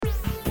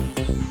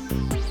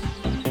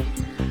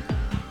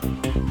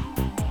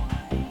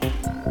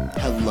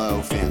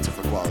Hello, fans of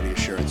For Quality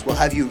Assurance. Well,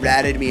 have you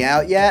ratted me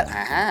out yet?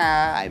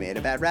 Aha, I made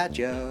a bad rat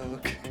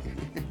joke.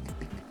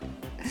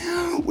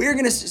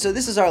 So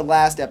this is our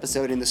last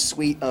episode in the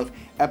suite of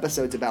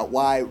episodes about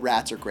why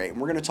rats are great.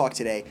 And we're going to talk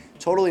today,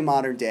 totally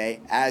modern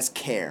day, as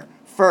care.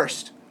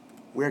 First,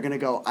 we're going to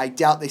go, I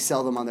doubt they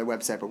sell them on their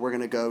website, but we're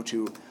going to go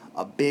to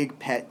a big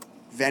pet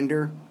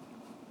vendor.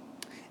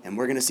 And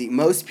we're going to see,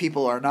 most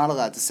people are not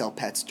allowed to sell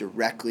pets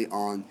directly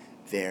on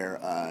their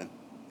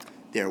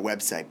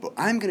website. But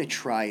I'm going to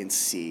try and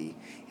see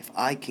if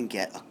I can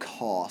get a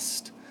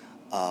cost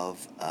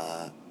of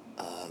a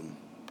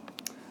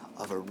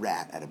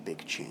rat at a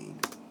big chain.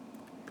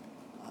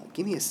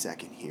 Give me a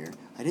second here.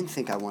 I didn't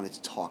think I wanted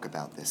to talk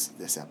about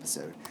this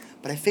episode,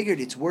 but I figured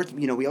it's worth.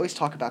 We always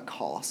talk about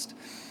cost,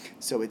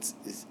 so it's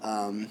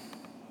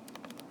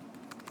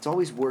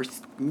always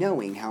worth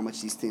knowing how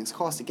much these things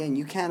cost. Again,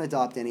 you can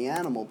adopt any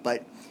animal,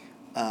 but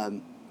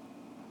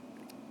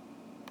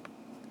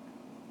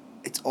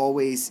it's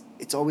always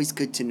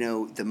good to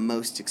know the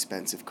most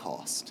expensive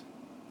cost.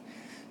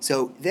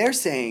 So they're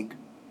saying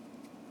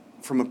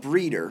from a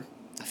breeder,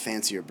 a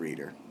fancier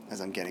breeder, as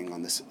I'm getting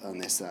on this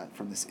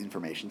from this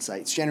information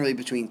site, it's generally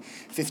between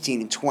 $15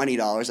 and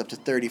 $20, up to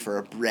 $30 for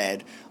a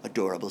bred,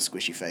 adorable,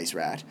 squishy face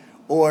rat,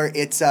 or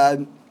it's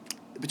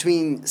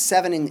between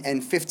 $7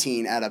 and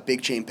 $15 at a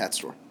big chain pet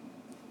store.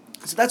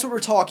 So that's what we're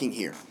talking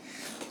here.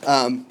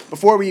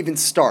 Before we even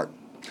start,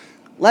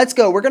 let's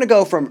go. We're going to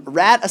go from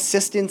Rat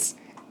Assistance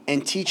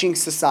and Teaching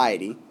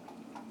Society.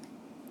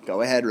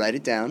 Go ahead, write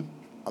it down.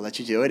 I'll let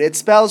you do it. It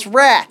spells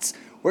rats.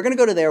 We're going to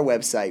go to their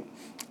website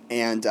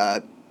and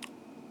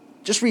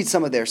just read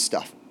some of their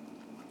stuff,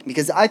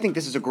 because I think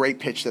this is a great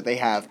pitch that they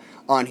have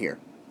on here.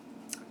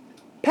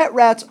 Pet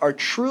rats are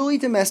truly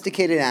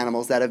domesticated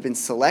animals that have been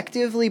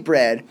selectively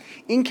bred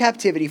in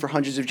captivity for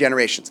hundreds of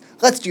generations.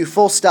 Let's do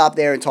full stop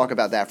there and talk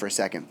about that for a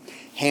second.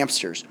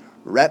 Hamsters,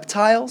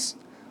 reptiles,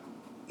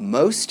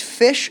 most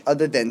fish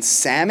other than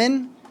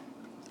salmon,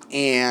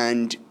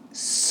 and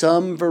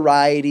some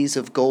varieties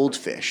of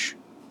goldfish.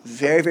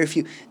 Very, very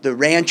few. The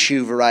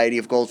Ranchu variety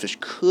of goldfish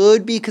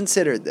could be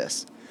considered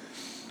this.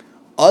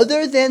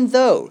 Other than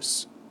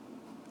those,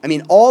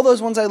 all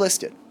those ones I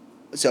listed.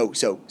 So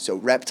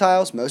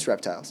reptiles,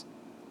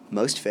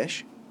 most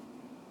fish,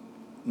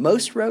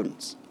 most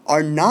rodents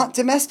are not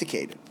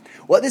domesticated.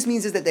 What this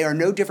means is that they are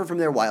no different from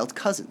their wild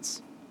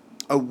cousins.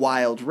 A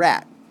wild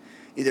rat.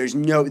 There's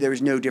no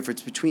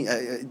difference between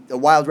a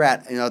wild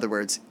rat, in other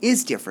words,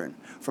 is different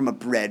from a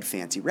bred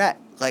fancy rat.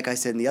 Like I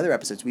said in the other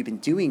episodes, we've been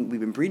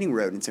breeding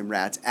rodents and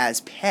rats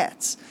as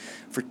pets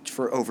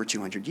for over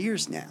 200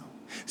 years now.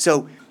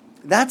 So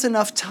that's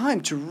enough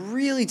time to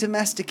really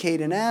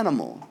domesticate an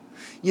animal.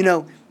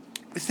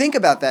 Think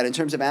about that in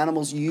terms of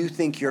animals you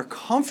think you're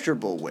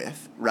comfortable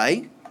with,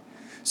 right?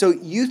 So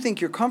you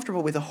think you're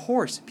comfortable with a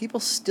horse. People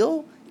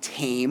still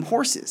tame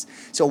horses.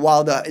 So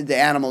while the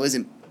animal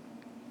isn't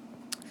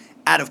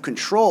out of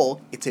control,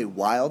 it's a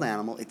wild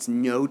animal. It's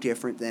no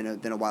different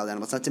than a wild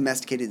animal. It's not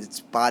domesticated. Its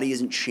body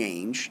isn't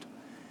changed.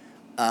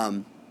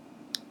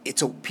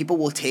 People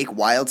will take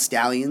wild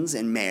stallions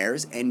and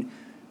mares and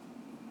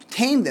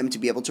tame them to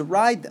be able to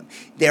ride them.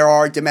 There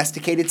are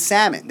domesticated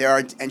salmon.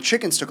 And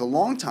chickens took a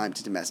long time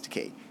to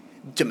domesticate.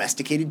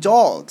 Domesticated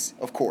dogs,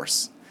 of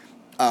course.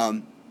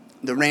 The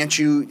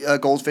Ranchu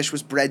goldfish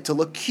was bred to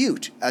look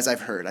cute, as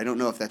I've heard. I don't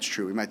know if that's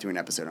true. We might do an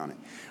episode on it.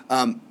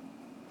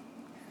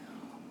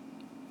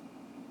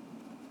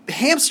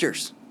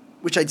 Hamsters,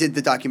 which I did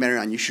the documentary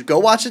on. You should go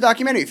watch the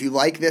documentary if you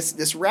like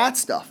this rat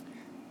stuff.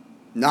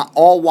 Not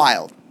all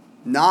wild.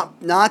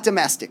 Not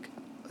domestic.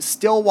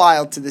 Still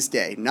wild to this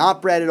day,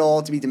 not bred at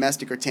all to be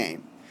domestic or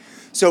tame.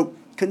 So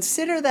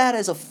consider that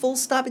as a full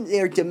stop.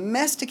 They're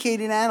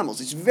domesticated animals.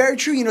 It's very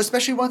true,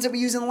 especially ones that we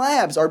use in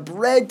labs are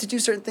bred to do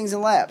certain things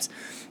in labs.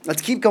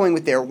 Let's keep going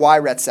with their Why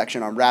Rats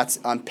section on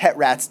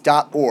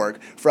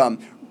petrats.org from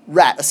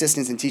Rat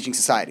Assistance and Teaching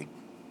Society.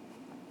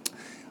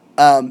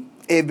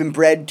 They've been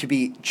bred to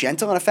be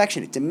gentle and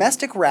affectionate.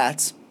 Domestic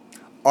rats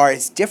are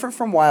as different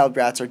from wild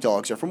rats or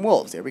dogs or from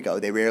wolves. There we go.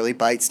 They rarely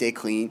bite, stay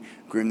clean,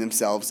 groom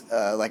themselves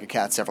like a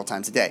cat several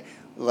times a day.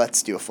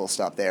 Let's do a full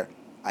stop there.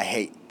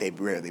 They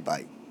rarely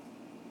bite.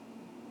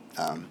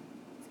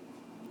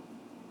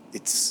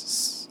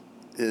 It's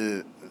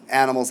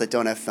animals that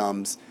don't have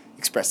thumbs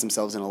express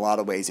themselves in a lot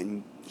of ways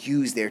and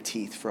use their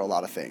teeth for a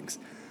lot of things.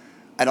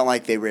 I don't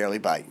like they rarely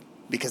bite,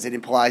 because it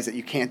implies that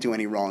you can't do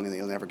any wrong and that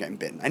you'll never get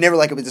bitten. I never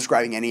like it with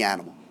describing any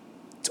animal.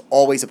 It's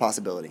always a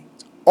possibility.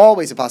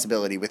 Always a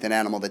possibility with an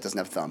animal that doesn't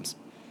have thumbs.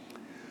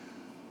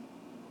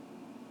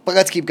 But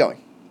let's keep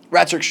going.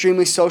 Rats are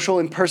extremely social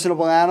and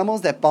personable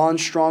animals that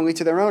bond strongly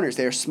to their owners.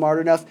 They are smart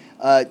enough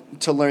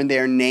to learn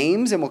their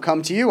names and will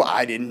come to you.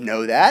 I didn't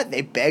know that.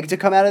 They beg to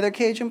come out of their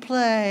cage and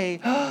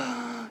play.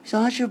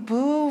 Such a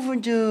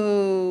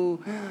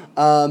boo-doo.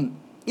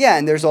 Yeah,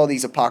 and there's all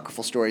these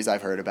apocryphal stories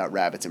I've heard about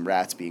rabbits and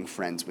rats being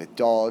friends with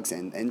dogs,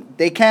 and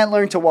they can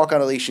learn to walk on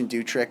a leash and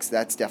do tricks.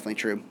 That's definitely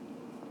true.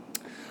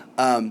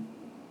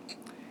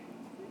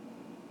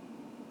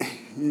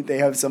 They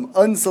have some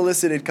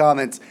unsolicited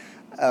comments.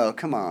 Oh,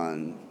 come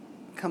on.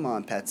 come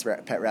on,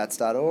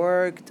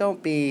 petrats.org.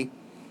 Don't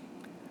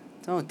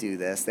do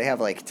this. They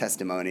have like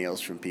testimonials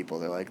from people.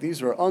 They're like,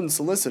 these were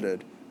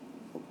unsolicited.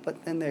 But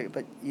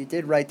you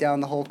did write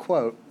down the whole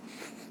quote.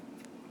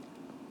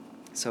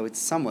 So it's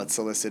somewhat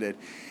solicited.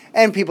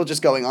 And people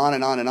just going on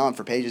and on and on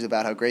for pages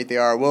about how great they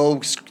are. We'll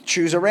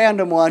choose a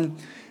random one.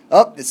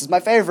 Oh, this is my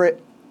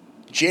favorite.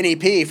 Ginny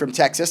P. from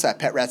Texas at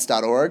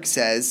petrats.org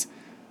says,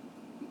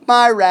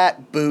 my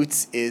rat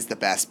Boots is the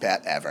best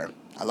pet ever.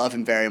 I love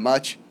him very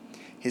much.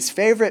 His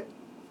favorite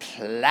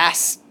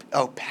pastime.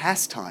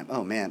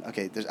 Oh, man.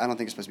 Okay, I don't think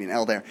there's supposed to be an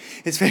L there.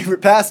 His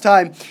favorite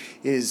pastime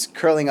is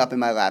curling up in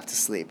my lap to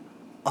sleep.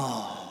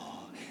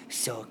 Oh,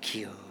 so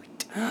cute.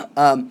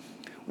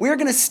 We're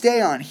going to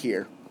stay on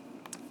here,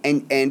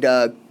 and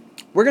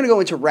we're going to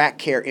go into rat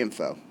care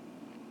info.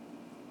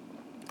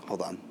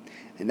 Hold on.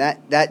 And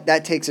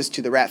that takes us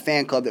to the Rat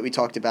Fan Club that we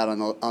talked about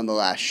on the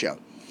last show.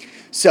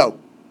 So,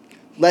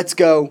 let's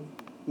go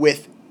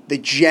with the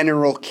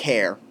general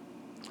care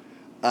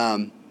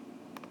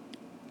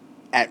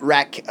at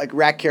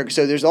rat care.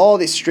 So there's all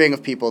this string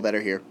of people that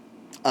are here.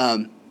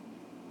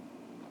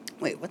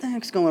 Wait, what the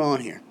heck's going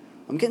on here?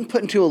 I'm getting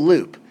put into a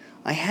loop.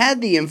 I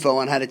had the info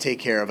on how to take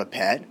care of a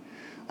pet,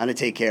 how to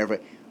take care of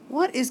it.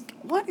 What is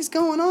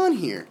going on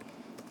here?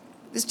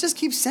 This just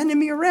keeps sending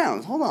me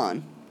around. Hold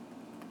on.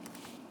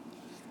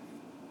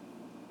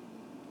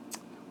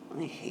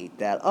 I hate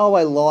that. Oh,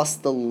 I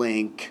lost the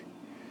link.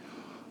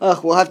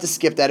 Ugh, we'll have to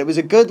skip that. It was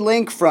a good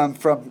link from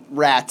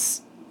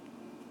Rats.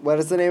 What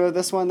is the name of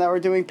this one that we're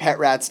doing?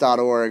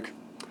 Petrats.org.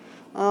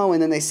 Oh,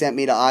 and then they sent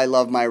me to I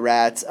Love My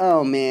Rats.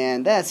 Oh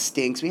man, that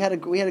stinks. We had a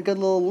good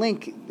little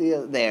link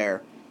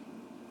there.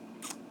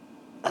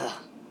 Ugh.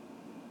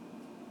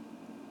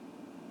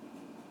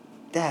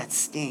 That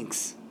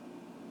stinks.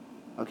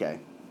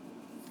 Okay.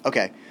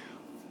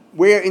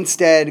 We're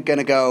instead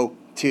gonna go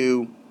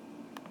to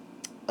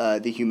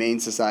the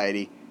Humane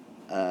Society.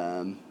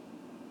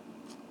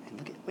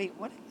 Wait,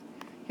 what?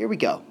 Here we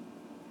go.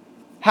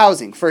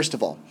 Housing, first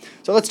of all.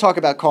 So let's talk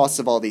about costs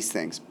of all these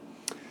things.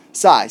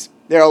 Size.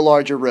 They're a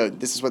larger road.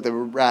 This is what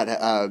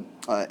the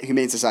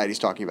Humane Society is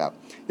talking about.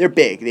 They're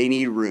big. They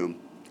need room.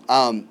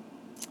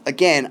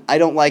 Again, I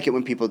don't like it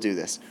when people do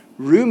this.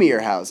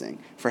 Roomier housing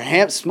for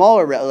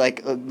smaller,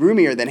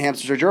 roomier than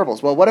hamsters or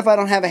gerbils. Well, what if I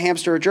don't have a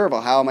hamster or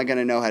gerbil? How am I going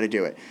to know how to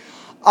do it?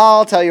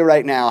 I'll tell you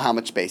right now how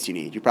much space you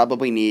need. You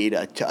probably need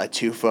a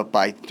 2 foot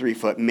by 3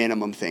 foot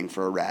minimum thing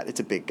for a rat.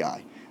 It's a big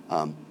guy.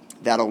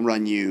 That'll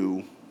run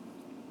you,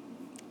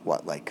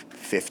 like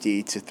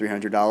 $50 to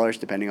 $300,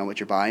 depending on what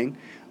you're buying.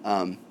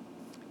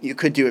 You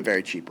could do it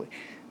very cheaply.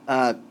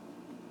 They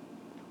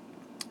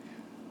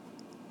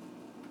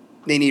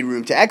need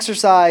room to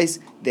exercise.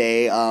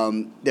 They're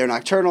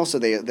nocturnal, so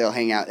they'll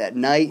hang out at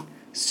night.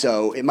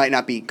 So it might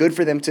not be good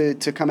for them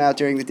to come out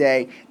during the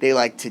day. They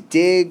like to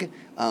dig.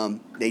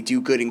 They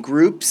do good in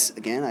groups.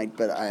 Again,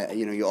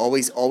 you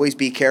always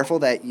be careful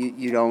that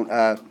you don't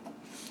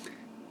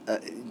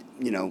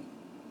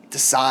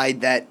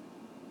decide that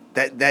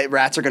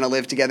rats are going to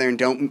live together and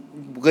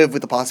don't live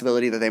with the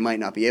possibility that they might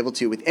not be able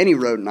to with any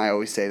rodent. I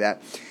always say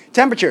that.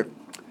 Temperature.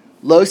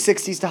 Low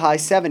 60s to high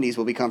 70s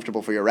will be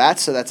comfortable for your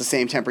rats, so that's the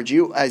same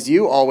temperature as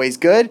you, always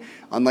good,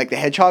 unlike the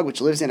hedgehog,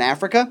 which lives in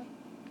Africa.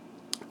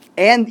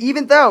 And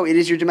even though it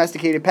is your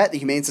domesticated pet, the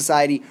Humane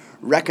Society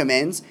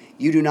recommends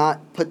you do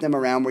not put them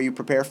around where you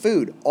prepare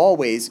food.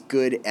 Always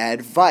good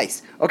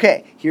advice.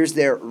 Okay, here's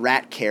their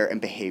rat care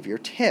and behavior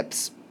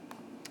tips.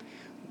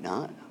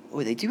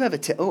 They do have a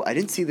tip. Oh, I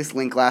didn't see this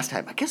link last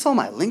time. I guess all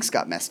my links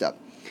got messed up.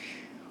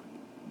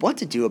 What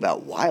to do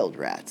about wild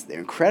rats. They're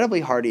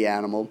incredibly hardy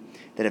animal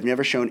that have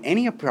never shown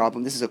any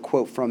problem. This is a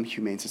quote from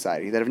Humane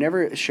Society. That have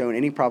never shown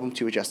any problem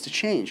to adjust to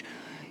change.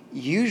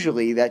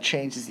 Usually that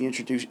change is the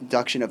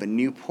introduction of a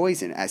new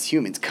poison, as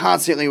humans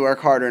constantly work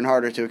harder and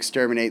harder to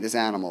exterminate these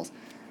animals.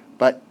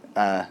 But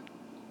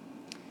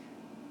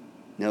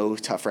no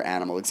tougher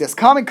animal exists.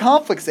 Common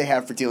conflicts they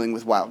have for dealing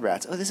with wild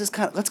rats. Oh,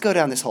 let's go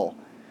down this hole.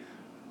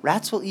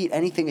 Rats will eat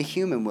anything a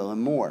human will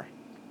and more.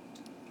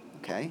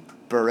 Okay?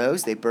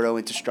 Burrows, they burrow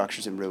into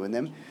structures and ruin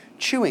them.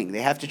 Chewing,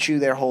 they have to chew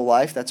their whole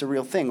life. That's a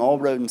real thing. All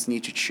rodents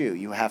need to chew.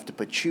 You have to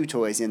put chew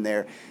toys in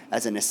there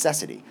as a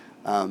necessity.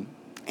 And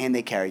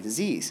they carry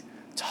disease.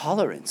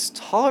 Tolerance.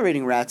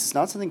 Tolerating rats is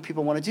not something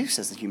people want to do,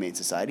 says the Humane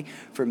Society,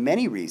 for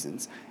many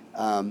reasons.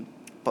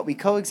 But we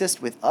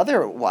coexist with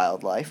other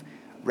wildlife.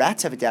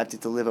 Rats have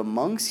adapted to live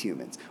amongst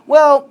humans.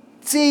 Well,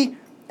 see,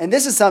 and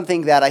this is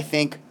something that I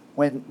think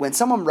when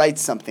someone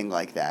writes something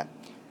like that,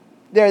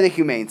 they're the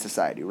Humane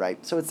Society,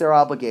 right? So it's their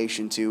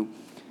obligation to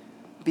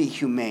be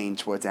humane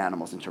towards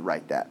animals and to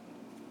write that.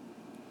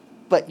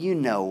 But you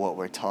know what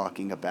we're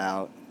talking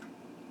about.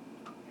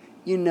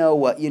 You know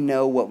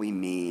what we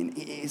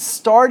mean.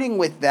 Starting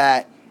with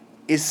that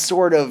is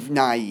sort of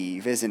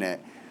naive, isn't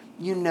it?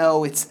 You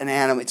know it's an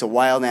animal, it's a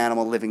wild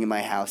animal living in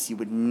my house. You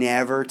would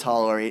never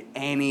tolerate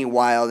any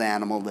wild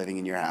animal living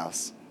in your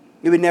house.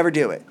 You would never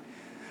do it.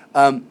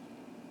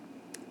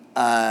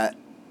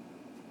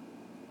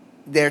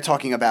 They're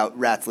talking about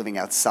rats living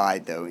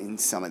outside, though, in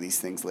some of these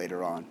things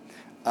later on.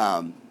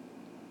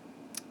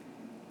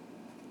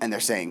 and they're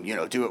saying,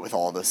 do it with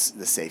all the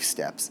safe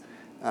steps.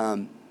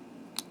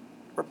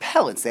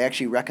 Repellents, they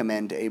actually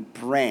recommend a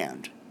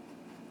brand.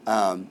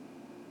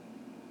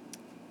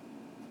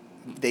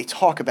 They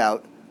talk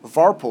about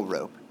Varpal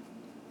rope,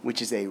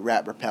 which is a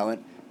rat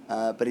repellent,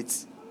 but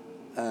it's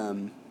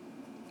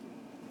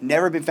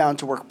never been found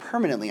to work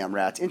permanently on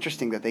rats.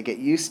 Interesting that they get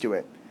used to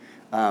it.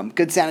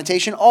 Good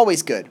sanitation,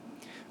 always good.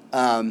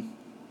 They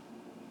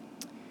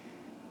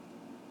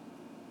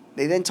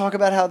then talk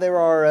about how there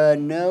are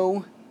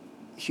no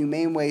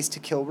humane ways to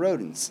kill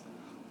rodents.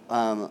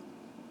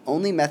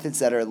 Only methods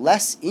that are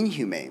less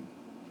inhumane.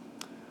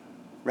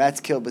 Rats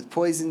killed with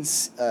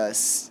poisons,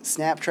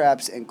 snap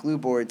traps, and glue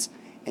boards,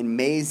 and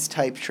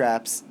maze-type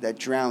traps that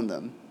drown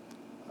them.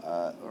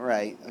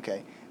 Right,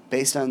 okay.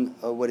 Based on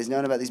what is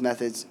known about these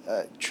methods,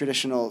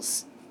 traditional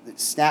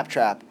snap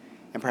trap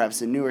and perhaps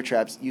the newer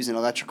traps use an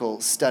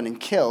electrical stun and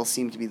kill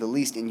seem to be the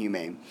least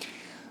inhumane.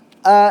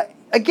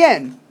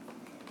 Again,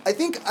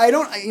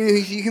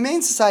 the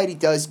Humane Society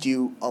does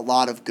do a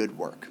lot of good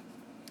work.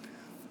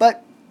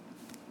 But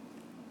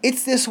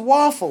it's this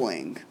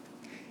waffling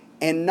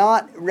and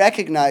not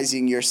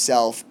recognizing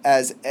yourself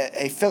as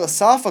a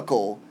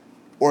philosophical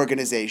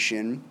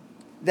organization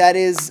that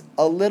is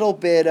a little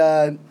bit,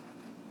 that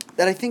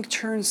I think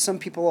turns some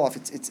people off.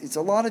 It's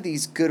a lot of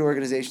these good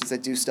organizations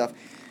that do stuff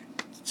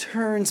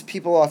turns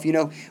people off.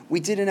 We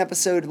did an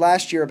episode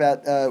last year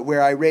about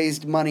where I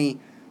raised money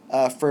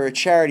for a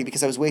charity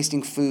because I was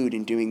wasting food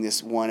in doing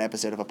this one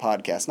episode of a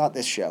podcast, not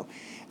this show.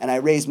 And I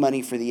raised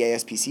money for the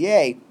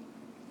ASPCA.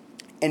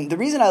 And the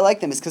reason I like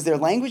them is because their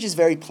language is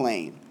very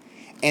plain.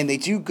 And they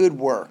do good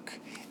work.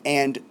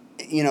 And,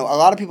 a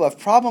lot of people have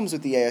problems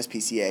with the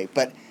ASPCA.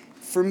 But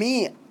for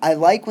me, I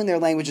like when their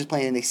language is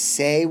plain and they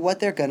say what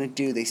they're going to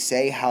do. They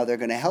say how they're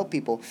going to help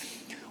people.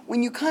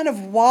 When you kind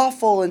of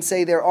waffle and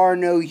say there are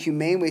no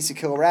humane ways to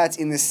kill rats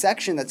in this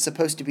section that's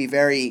supposed to be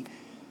very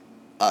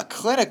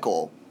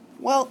clinical,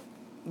 well,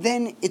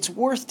 then it's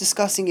worth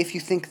discussing if you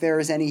think there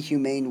is any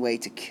humane way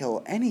to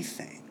kill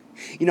anything.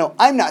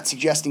 I'm not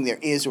suggesting there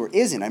is or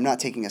isn't. I'm not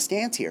taking a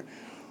stance here.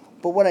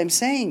 But what I'm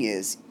saying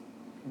is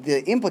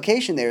the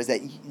implication there is that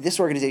this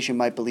organization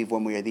might believe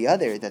one way or the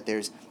other that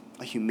there's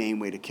a humane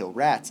way to kill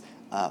rats,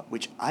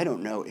 which I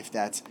don't know if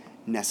that's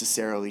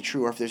necessarily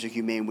true or if there's a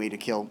humane way to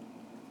kill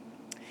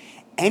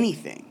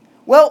anything.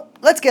 Well,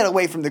 let's get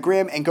away from the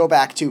grim and go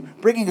back to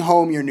bringing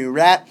home your new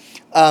rat.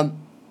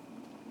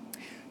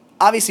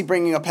 Obviously,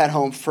 bringing a pet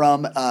home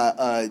from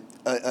a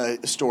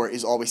store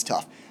is always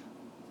tough.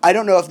 I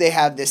don't know if they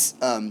have this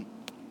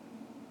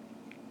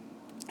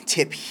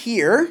tip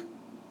here,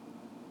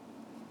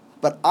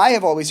 but I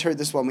have always heard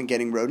this one when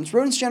getting rodents.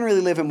 Rodents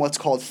generally live in what's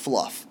called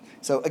fluff.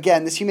 So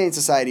again, this Humane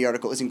Society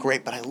article isn't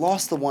great, but I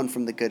lost the one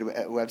from the good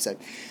website.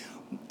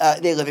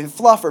 They live in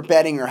fluff or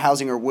bedding or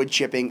housing or wood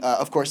chipping.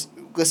 Of course,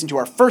 listen to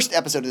our first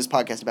episode of this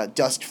podcast about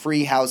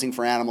dust-free housing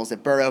for animals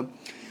that burrow.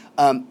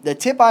 The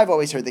tip I've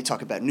always heard, they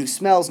talk about new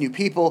smells, new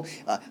people,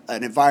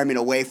 an environment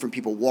away from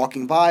people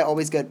walking by,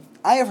 always good.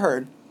 I have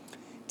heard,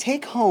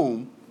 take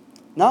home,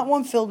 not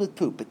one filled with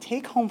poop, but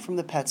take home from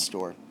the pet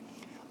store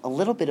a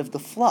little bit of the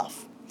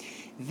fluff.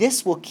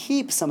 This will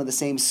keep some of the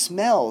same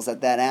smells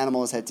that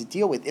animal has had to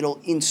deal with. It'll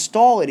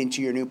install it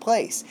into your new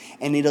place,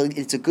 and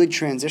it's a good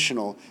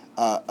transitional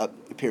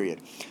period.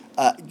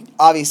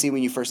 Obviously,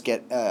 when you first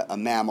get a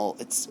mammal,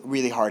 it's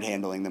really hard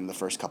handling them the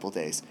first couple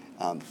days.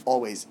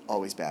 Always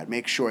bad.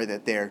 Make sure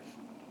that they're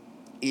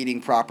eating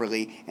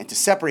properly, and to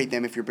separate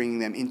them if you're bringing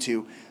them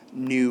into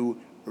new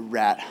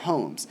rat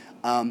homes.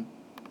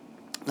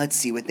 Let's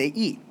see what they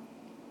eat.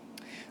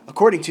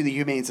 According to the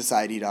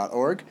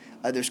humanesociety.org,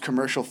 there's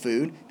commercial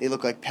food. They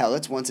look like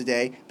pellets once a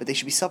day, but they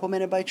should be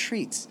supplemented by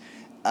treats.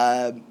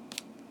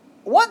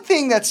 One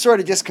thing that's sort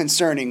of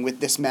disconcerting with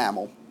this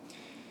mammal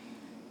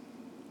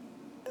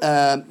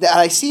that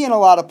I see in a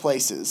lot of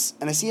places,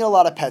 and I see in a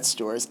lot of pet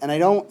stores, and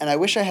I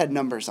wish I had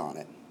numbers on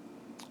it.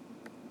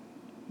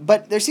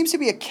 But there seems to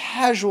be a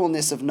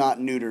casualness of not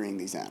neutering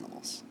these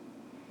animals.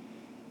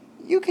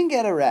 You can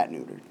get a rat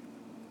neutered.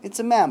 It's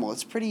a mammal.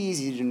 It's pretty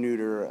easy to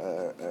neuter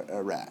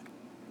a rat.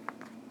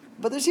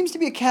 But there seems to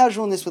be a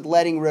casualness with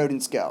letting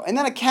rodents go, and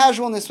then a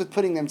casualness with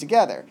putting them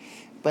together.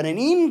 But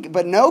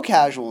no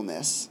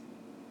casualness.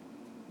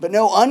 But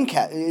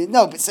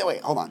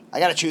wait, hold on. I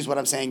got to choose what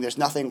I'm saying. There's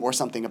nothing or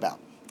something about.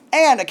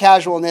 And a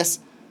casualness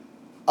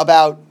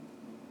about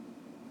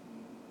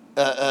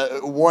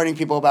warning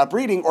people about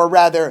breeding, or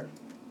rather,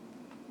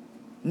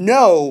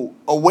 no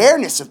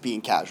awareness of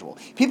being casual.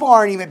 People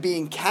aren't even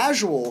being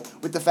casual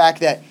with the fact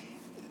that,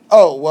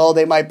 oh, well,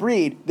 they might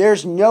breed.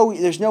 There's no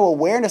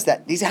awareness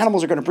that these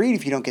animals are going to breed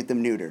if you don't get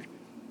them neutered.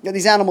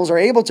 These animals are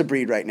able to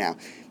breed right now.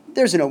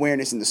 There's an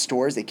awareness in the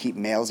stores. They keep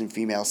males and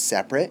females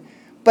separate.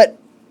 But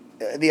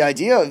the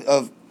idea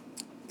of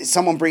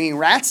someone bringing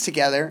rats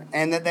together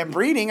and then them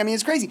breeding,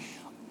 it's crazy.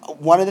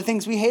 One of the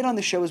things we hate on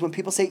the show is when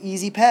people say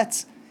easy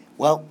pets.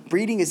 Well,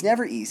 breeding is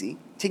never easy.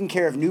 Taking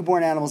care of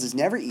newborn animals is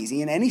never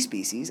easy in any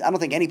species. I don't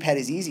think any pet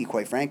is easy,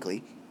 quite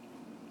frankly.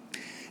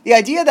 The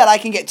idea that I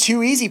can get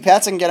two easy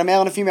pets, I can get a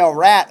male and a female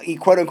rat,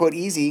 quote-unquote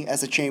easy,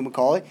 as the chain would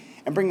call it,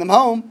 and bring them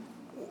home,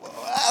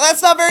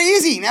 that's not very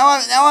easy. Now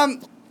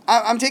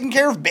I'm taking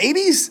care of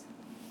babies.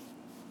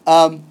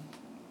 And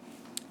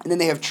then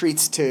they have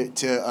treats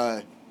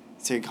to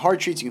hard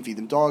treats. You can feed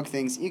them dog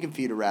things. You can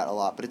feed a rat a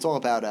lot, but it's all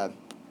about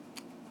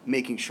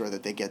making sure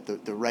that they get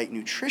the right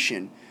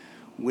nutrition,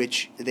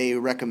 which they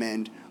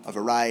recommend a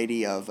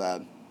variety of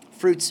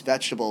fruits,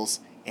 vegetables,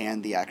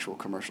 and the actual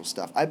commercial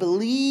stuff. I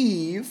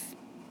believe,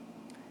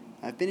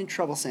 I've been in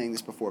trouble saying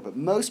this before, but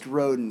most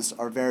rodents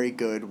are very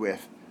good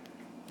with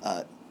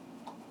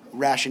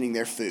rationing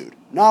their food.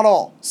 Not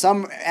all.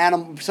 Some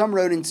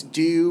rodents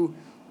do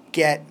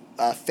get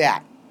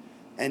fat,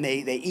 and they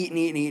eat and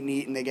eat and eat and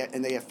eat,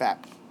 and they get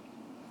fat.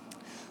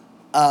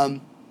 We're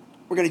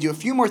going to do a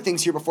few more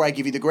things here before I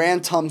give you the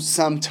grand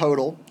sum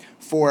total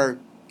for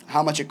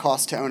how much it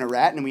costs to own a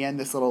rat, and we end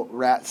this little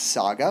rat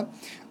saga.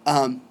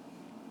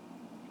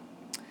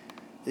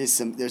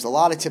 There's a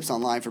lot of tips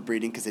online for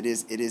breeding because it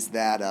is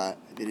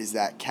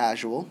that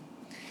casual.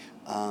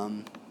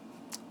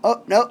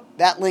 Oh no,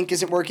 that link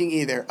isn't working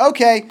either.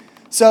 Okay,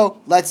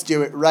 so let's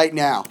do it right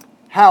now.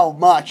 How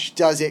much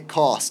does it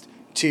cost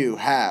to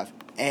have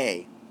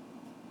a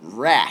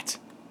rat?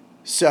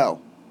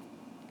 So,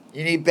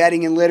 you need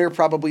bedding and litter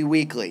probably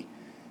weekly.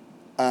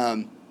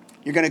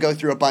 You're going to go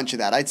through a bunch of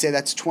that. I'd say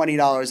that's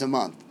 $20 a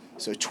month.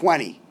 So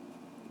 20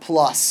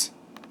 plus.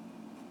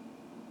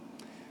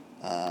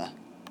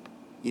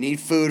 You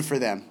need food for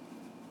them.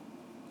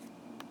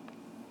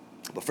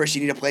 But first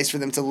you need a place for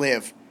them to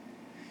live.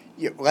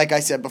 Like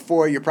I said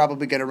before, you're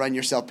probably going to run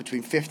yourself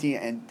between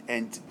 $50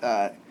 and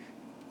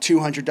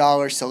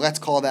 $200. So let's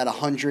call that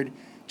 $100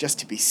 just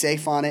to be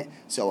safe on it.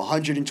 So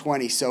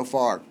 $120 so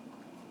far.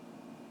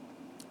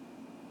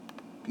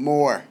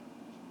 More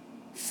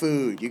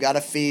food. You got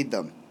to feed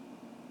them.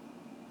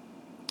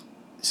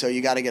 So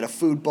you got to get a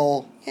food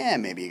bowl. Yeah,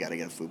 maybe you got to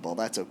get a food bowl.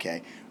 That's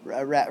okay.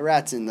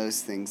 Rats and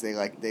those things, they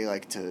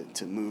like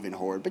to move in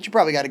horde. But you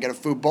probably got to get a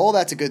food bowl.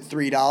 That's a good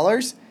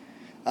 $3.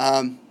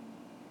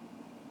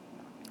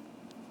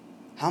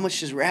 How much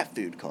does rat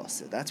food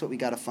cost? That's what we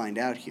got to find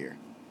out here.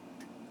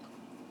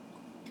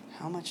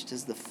 How much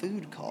does the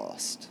food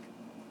cost?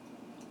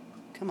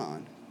 Come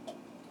on.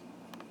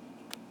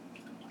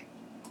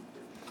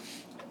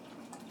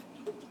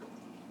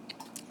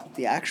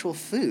 The actual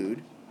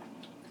food.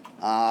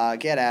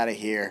 Get out of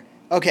here.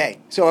 Okay,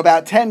 so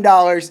about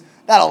 $10.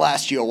 That'll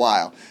last you a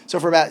while. So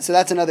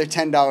that's another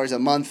 $10 a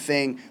month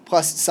thing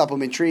plus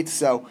supplement treats.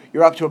 So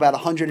you're up to about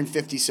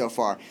 $150 so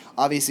far.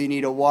 Obviously, you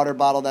need a water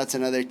bottle. That's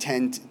another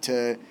 $5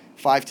 to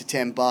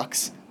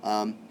 $10.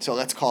 So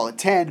let's call it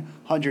 10.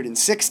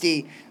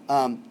 $160.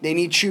 They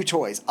need chew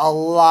toys. A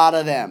lot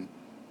of them.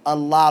 A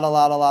lot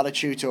of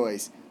chew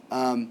toys.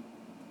 Let's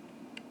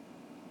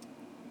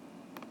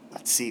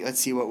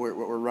see what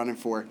we're running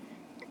for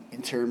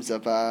in terms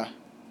of I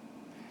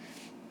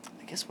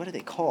guess what are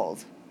they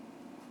called?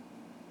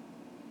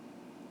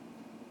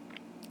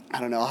 I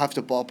don't know. I'll have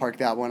to ballpark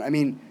that one. I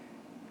mean,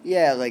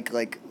 yeah, like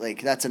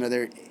that's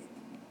another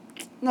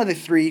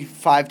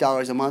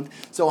 $5 a month.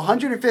 So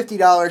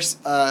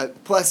 $150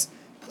 plus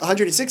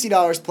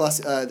 $160 plus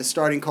the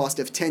starting cost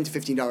of $10 to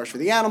 $15 for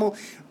the animal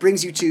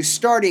brings you to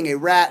starting a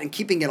rat and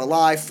keeping it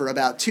alive for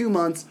about 2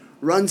 months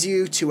runs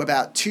you to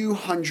about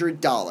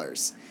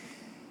 $200.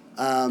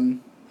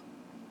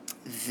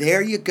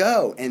 There you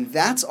go. And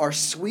that's our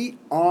suite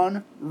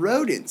on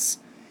rodents.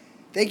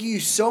 Thank you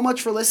so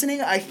much for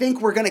listening. I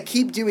think we're going to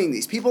keep doing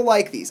these. People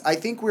like these. I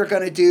think we're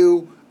going to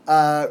do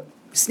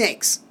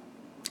snakes.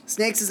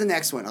 Snakes is the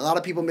next one. A lot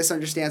of people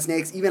misunderstand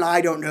snakes. Even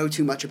I don't know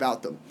too much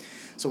about them.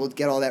 So we'll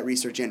get all that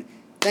research in.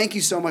 Thank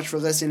you so much for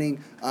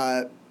listening.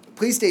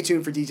 Please stay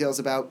tuned for details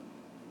about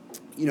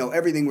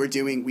everything we're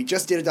doing. We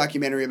just did a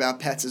documentary about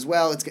pets as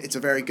well. It's a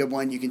very good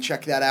one. You can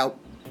check that out.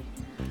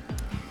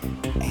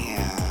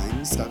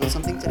 And stuck with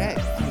something today.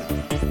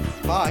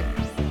 Bye.